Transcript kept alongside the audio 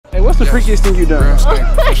Hey, what's the freakiest thing you done?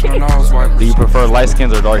 Do you prefer light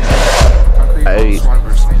skins or dark skins? I ate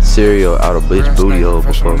cereal out of bitch booty hole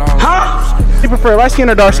before. Huh? You prefer light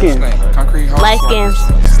skin or dark skin? Light skins.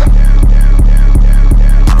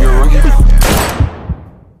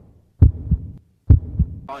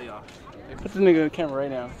 Put the nigga in the camera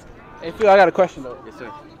right now. Hey, Phil, I got a question though. Yes,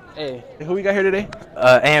 sir. Hey, who we got here today?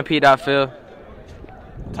 AMP.Phil.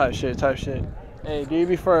 Type shit, type shit. Hey, do you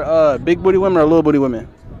prefer big booty women or little booty women?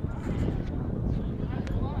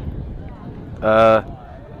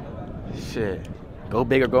 Shit. Go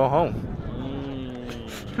big or go home.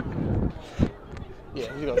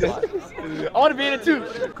 Yeah, you go slide. I want to be in it too.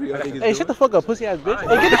 Hey, shut the fuck up, pussy ass bitch.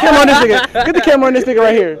 Hey, get the camera on this nigga. Get the camera on this nigga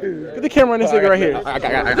right here. Get the camera on this nigga right here.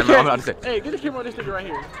 I'm Hey, get the camera on this nigga right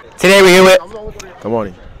here. Today we're here with. Come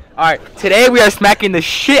on. Alright, today we are smacking the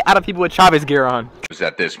shit out of people with Chavez gear on. It was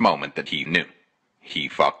at this moment that he knew. He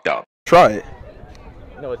fucked up. Try it.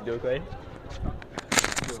 You know what to do, Clay?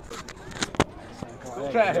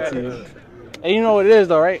 Hey, you know what it is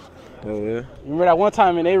though, right? Oh, yeah. You remember that one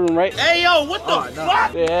time in a room, right? Hey yo, what the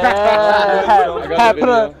fuck? Yeah. Had put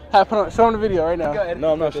on. Show him the video right now.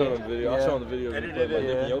 No, I'm not showing the video. Yeah. I'll show him the video.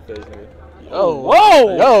 Yeah. In your face, nigga. Oh,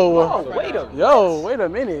 whoa, wait a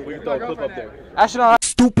minute. We can throw a clip up there. Actually, no,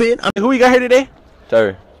 stupid. Who we got here today?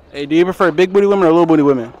 Terry. Hey, do you prefer big booty women or little booty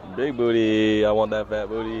women? Big booty. I want that fat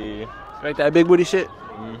booty. Like that big booty shit?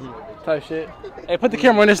 Type shit. Hey, put the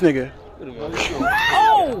camera on this nigga.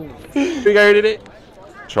 Oh! Who we got here today?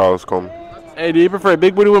 Charles Coleman. Hey, do you prefer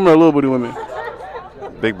big booty women or little booty women?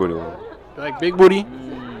 Big booty woman. You like big booty?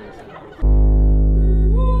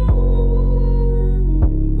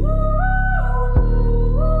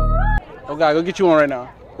 Oh God, go get you one right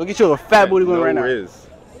now. Go get you a fat booty one right now. Riz.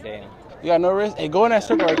 Damn. You got no wrist? Hey, go in that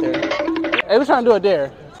circle right there. Hey, who's trying to do a dare?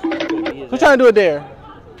 Who's trying to do a dare?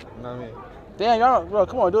 Not me. Damn, y'all, bro,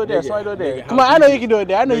 come on, do a dare. Somebody do a dare. Come on, I know you can do a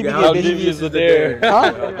dare. I know you can How get devious bitches. is the dare?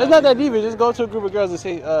 Huh? It's not that devious. Just go to a group of girls and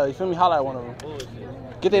say, you feel me, holla at one of them.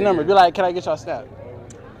 Get their number. Be like, can I get y'all snap?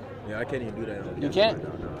 Yeah, I can't even do that. You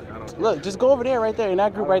can't? Look, just go over there right there in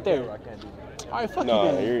that group right there. All right, fuck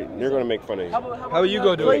No, you then. you're gonna make fun of you. How about you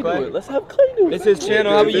go do it, Clay? Let's have Clay do it. It's his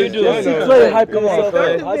channel. How about you do it? Clay, hype Come on,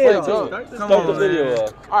 Clay. Start the video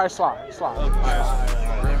up. All right, slide.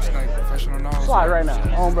 Slide right now.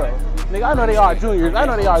 On bro. Nigga, I know they are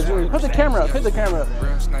juniors. Put the camera up. I ain't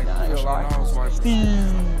gonna lie. Steve.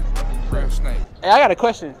 Hey, I got a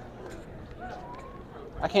question.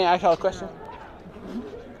 I can't ask y'all a question?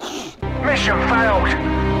 Mission failed.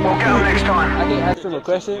 We'll get them next time. I can't ask them a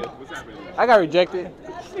question. I got rejected.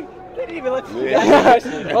 They didn't even let you ask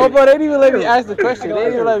the question. Oh, bro, they didn't even let me ask the question. They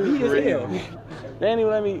didn't even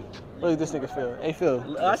let me. Look at this nigga Phil. Hey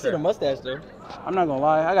Phil. I see the mustache though. I'm not gonna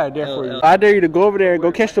lie. I got a dare for you. I dare you to go over there,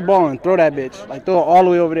 go catch the ball, and throw that bitch. Like throw it all the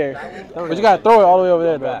way over there. But you gotta throw it all the way over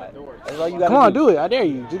there, bro. Come on, do it. I dare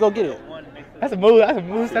you. Just go get it. That's a move. That's a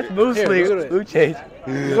move. Here, Sleep. go do it. Mood change.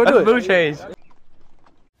 Go do That's it. mood change.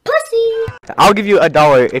 Pussy. I'll give you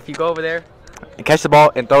 $1 if you go over there and catch the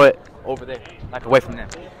ball and throw it over there, like away from them.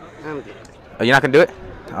 Oh, you're not gonna do it?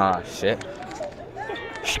 Oh shit.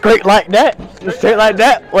 Straight like that. Straight like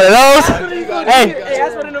that. One of those. Hey,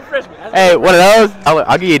 that's one of them freshmen. Hey, one of those.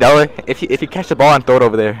 I'll give you $1 if you catch the ball and throw it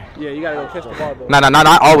over there. Yeah, you gotta go catch the ball, bro. No,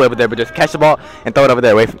 not all the way over there, but just catch the ball and throw it over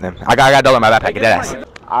there away from them. I got $1 in my backpack. Get that ass.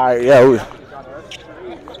 All right, yeah.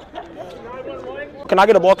 Can I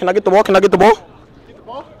get the ball? Can I get the ball?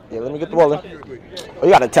 Yeah, let me get the ball. Oh,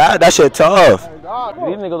 you got to tap? That shit tough. These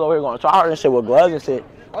niggas over here going to try hard and shit with gloves and shit.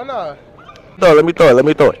 Oh no. Let me throw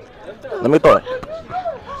it.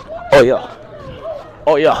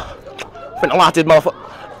 Oh yeah. Finna launch this motherfucker.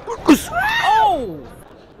 Oh!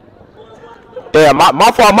 Yeah, my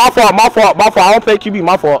fault. I don't play QB,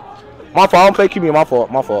 my fault. I don't play QB, my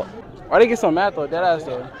fault. Why they get so mad though? That ass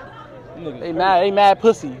though. They mad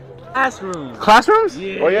pussy. Classrooms?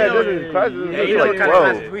 Oh yeah, this is classrooms. Yeah, you know what kind of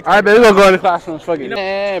classes we Alright, man, we gonna go in the classrooms. Fuck it.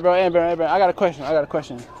 Hey, bro. I got a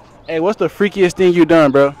question. Hey, what's the freakiest thing you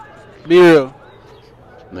done, bro? Be real.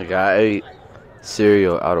 Nigga, I ate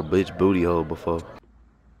cereal out of bitch booty hole before.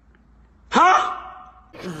 Huh?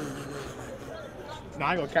 Nah,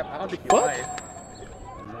 I ain't gonna cap. I don't think you're lying.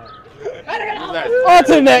 On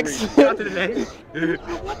to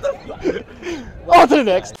the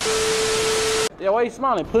next. Yeah, why you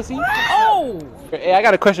smiling, pussy? Oh! Hey, I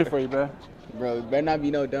got a question for you, bro. Bro, better not be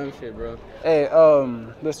no dumb shit, bro. Hey,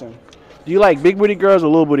 listen. Do you like big booty girls or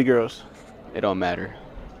little booty girls? It don't matter.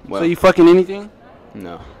 Well, So you fucking anything?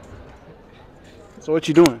 no, So what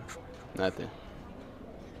you doing? nothing.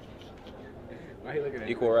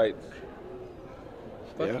 Equal rights.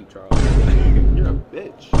 Fuck Yeah. you, Charles. You're a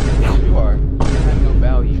bitch. You are. I have no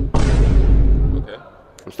value.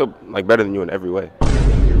 I'm still like better than you in every way.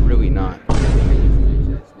 You're really not.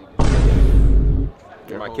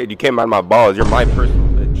 You're my kid. You came out of my balls. You're my personal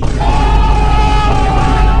bitch.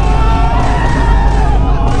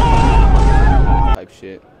 Type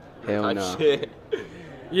shit. Hell no.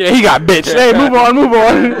 Yeah, he got bitch. Hey, move on. Move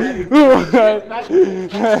on.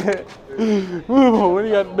 Move on. When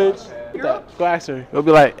you got bitch. Go ask her. He'll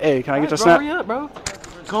be like, hey, can I get your snap? Hurry up, bro.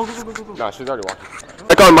 Go. Nah, she's already walking.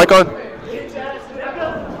 Mic on.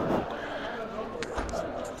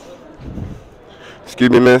 Excuse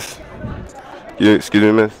me, miss. Yeah, excuse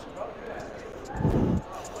me, miss.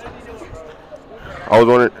 I was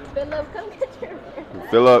wondering. Philip, come get your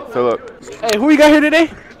Fill up. Hey, who we got here today?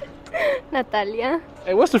 Natalia.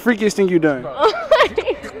 Hey, what's the freakiest thing you done? No, bro.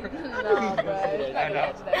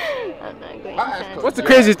 I'm not going to. What's the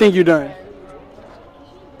craziest thing you done?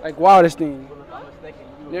 Like wildest thing.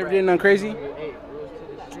 You ever did nothing crazy?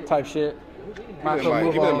 Type shit.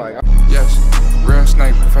 Yes, real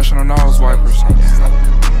snake, professional nose wipers.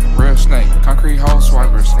 Real snake, concrete hole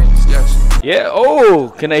swipers. Yes. Yeah. Oh,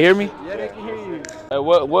 can they hear me? Yeah, they can hear you. Hey,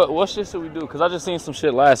 what shit should we do? Cause I just seen some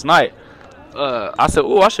shit last night. I said,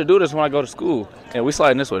 oh, I should do this when I go to school. And we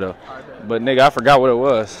sliding this way though. But nigga, I forgot what it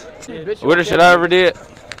was. What the shit I ever did?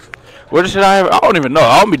 What the shit I ever? I don't even know.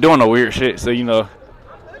 I don't be doing no weird shit. So you know,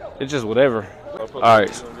 it's just whatever. All right.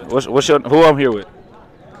 What's your? Who I'm here with?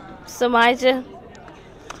 Samija.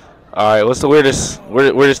 All right. What's the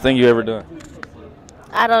weirdest thing you ever done?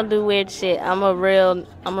 I don't do weird shit. I'm a real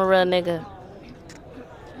nigga.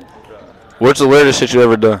 What's the weirdest shit you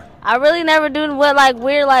ever done? I really never do what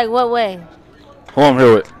way? Who I'm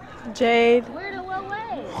here with? Jade. Weird in what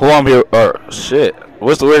way? Who I'm here? Shit.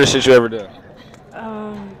 What's the weirdest shit you ever done?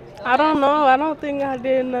 I don't know. I don't think I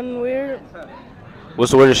did nothing weird.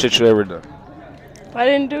 What's the weirdest shit you ever done? I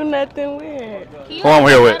didn't do nothing weird. Who I'm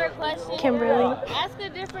here with? Kimberly. Ask a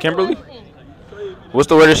different Kimberly? question. What's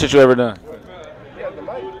the weirdest shit you ever done?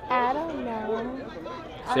 I don't know.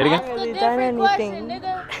 Say it again. I haven't really done anything.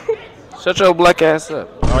 Shut your black ass up.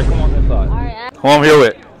 All right, come on inside. Alright, Who I'm here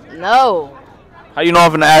with? no. How you know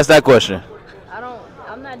I'm finna ask that question?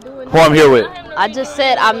 I'm not doing Who I'm here with? I just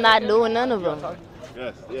said I'm not doing none of them.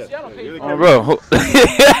 Oh, bro.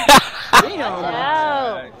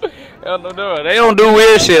 No. They don't do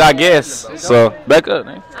weird shit, I guess. So, back up,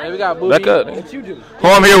 man. Hey, we got Booby. Back up. What you do? Who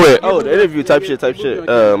I'm here with? Oh, the interview type shit.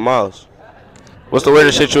 Miles. What's the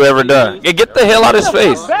weirdest shit you ever done? Yeah, get the hell out of his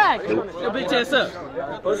face. Back. Your bitch ass up.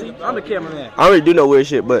 I'm the cameraman. I don't really do no weird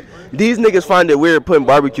shit, but these niggas find it weird putting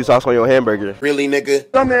barbecue sauce on your hamburger. Really, nigga?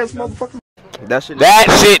 Dumbass motherfucker. That shit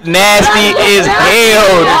nasty as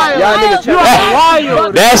hell. Y'all niggas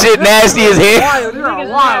wild. That shit nasty as hell.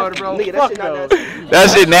 Wild, bro. Nigga, that shit not nasty. That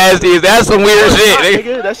shit nasty. That's some weird shit.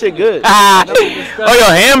 Nigga, that shit good. Oh,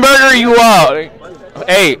 your hamburger, you wild.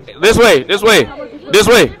 Hey, this way.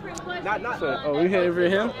 Oh, we here over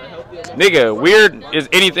him? Nigga, weird is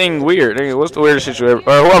anything weird. Nigga, what's the weirdest shit you ever?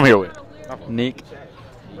 Or who I'm here with? Nick.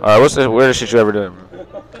 All right, what's the weirdest shit you ever done?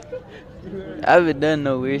 I haven't done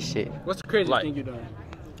no weird shit. What's the craziest thing you done?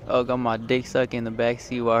 Oh, got my dick sucked in the back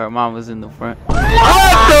seat while her mom was in the front.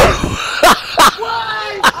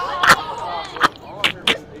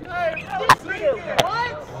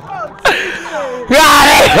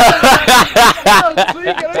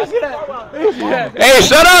 Hey,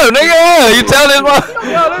 shut up, nigga. You tell this one.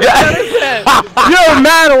 You're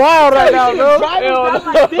mad wild right now, bro.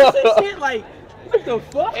 What the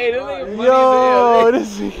fuck? Hey, Yo,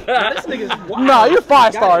 this nigga's wild. Nah, you're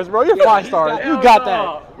 5 stars, bro. You're 5 stars. You got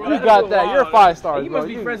that. You got that. You're 5 stars, bro. You must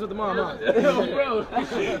be friends with the mom, huh?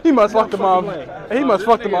 He must fuck the mom. He must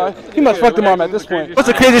fuck the mom. He must fuck the mom at this point. What's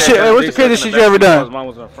the craziest shit? What's the craziest shit you ever done?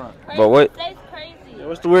 But what?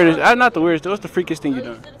 What's the weirdest? Not the weirdest. What's the freakiest thing you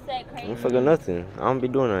done? I'm fucking nothing. I don't be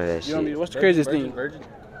doing none of that shit. What's the craziest thing?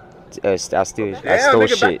 I stole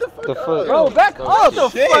shit. The fuck? Bro, back up. The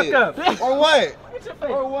fuck up. Or what?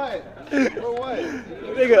 Or what? Or what?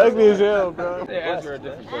 Nigga ugly as hell, bro.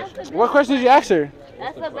 What question did you ask her?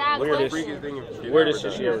 That's a bad question. Weirdest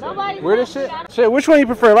shit she ever done. Weirdest shit? Shit, which one you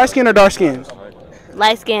prefer, light skin or dark skin?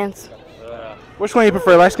 Light skins. Which one you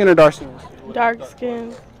prefer, light skin or dark skin? Dark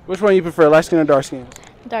skin. Which one you prefer, light skin or dark skin?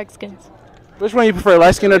 Dark skins. Which one you prefer,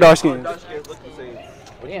 light skin or dark skin?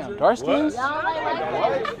 Damn, dark skins?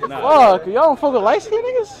 Fuck, y'all don't fuck with light skin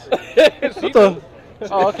niggas? What the?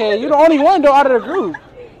 Oh, okay, you the only one though out of the group.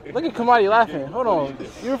 Look at Kamadi laughing. Hold on.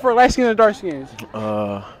 You prefer light skin or dark skins?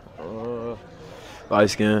 Light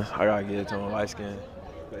skin. I gotta get it to him. Light skin.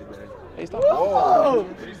 Hey, stop. Whoa.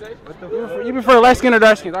 You prefer light skin or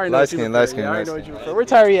dark skins? I already know Light what you skin, prefer. light skin, I already know light what you prefer. Where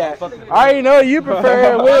Tyree at? I already know what you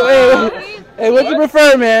prefer. Hey, what you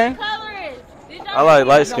prefer, man? Colorist. Did y'all I like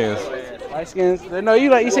light skins. Light skins? No, you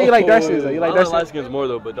say you like dark skins though. You like dark skins? light skins more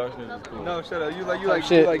though, but dark skins is cool. No, shut up. You like dark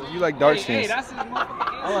skins. you like dark skins.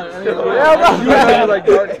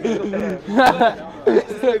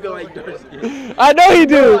 I know he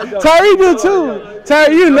do. Tyree do too.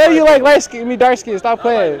 Tyree, you know you like light skin, dark skin. Stop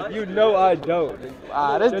playing. You know I don't.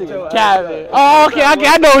 This nigga Kevin. Oh, okay. I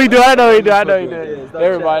know he do.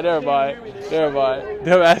 Never mind.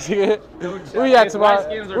 Don't ask it. Where we at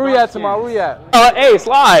tomorrow? Hey,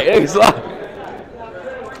 slide.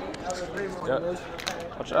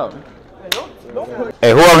 Watch out.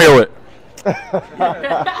 Hey, who I'm here with?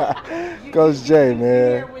 Coach J,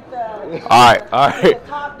 man. All right.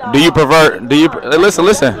 Do you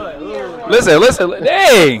listen?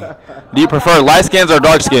 Dang. Do you prefer light skins or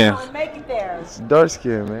dark skins? It's dark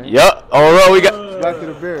skin, man. Yup. Oh, we got Black to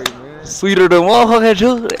the berry, man. sweeter than motherfucker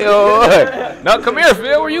juice. No, come here,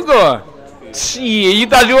 Phil. Where you going? Shit, you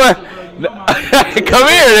thought you were? Come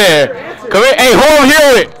here, then. Come here. Hey, who I'm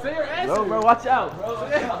here with? No, bro, watch out, bro. All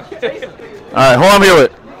right, who I'm here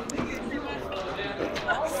with?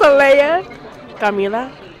 Salaya.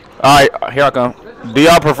 Camila. All right, here I come. Do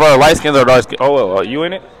y'all prefer light skins or dark skins? Oh, you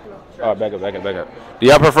in it? All right, back up. Do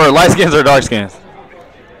y'all prefer light skins or dark skins?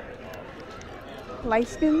 Light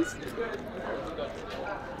skins.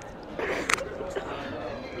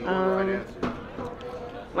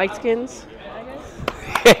 Light skins.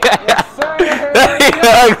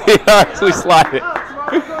 We slide it.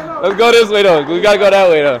 Let's go this way though. We gotta go that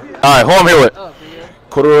way though. All right, who I'm here with?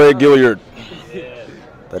 Corduroy Gilliard.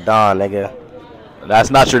 The Don, nigga. That's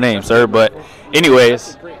not your name, sir. But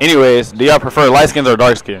anyways, do y'all prefer light skins or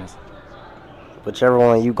dark skins? Whichever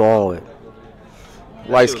one you going with.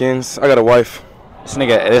 Light skins. I got a wife. This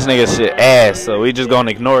nigga shit ass. So we just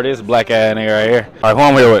gonna ignore this black ass nigga right here. All right, who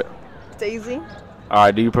I'm here with? Daisy. All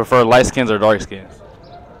right, do you prefer light skins or dark skins?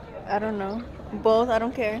 I don't know. Both. I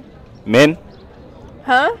don't care. Men?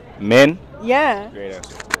 Huh? Men? Yeah. Great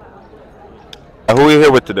answer. Who we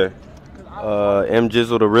here with today? M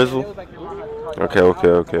Jizzle the Rizzle.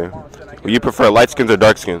 Okay. Well, you prefer light skins or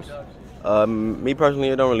dark skins? Me personally,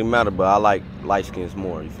 it don't really matter, but I like light skins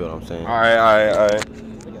more. You feel what I'm saying? All right.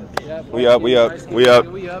 We up.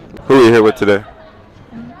 Who we here with today?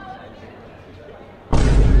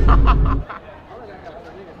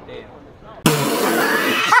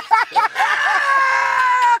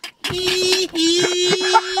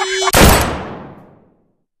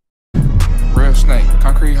 Real snake,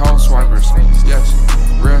 concrete hole swipers. Yes,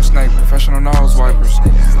 real snake, professional nose wipers.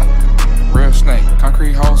 Real snake,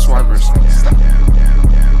 concrete hole swipers.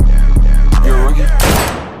 You a rookie?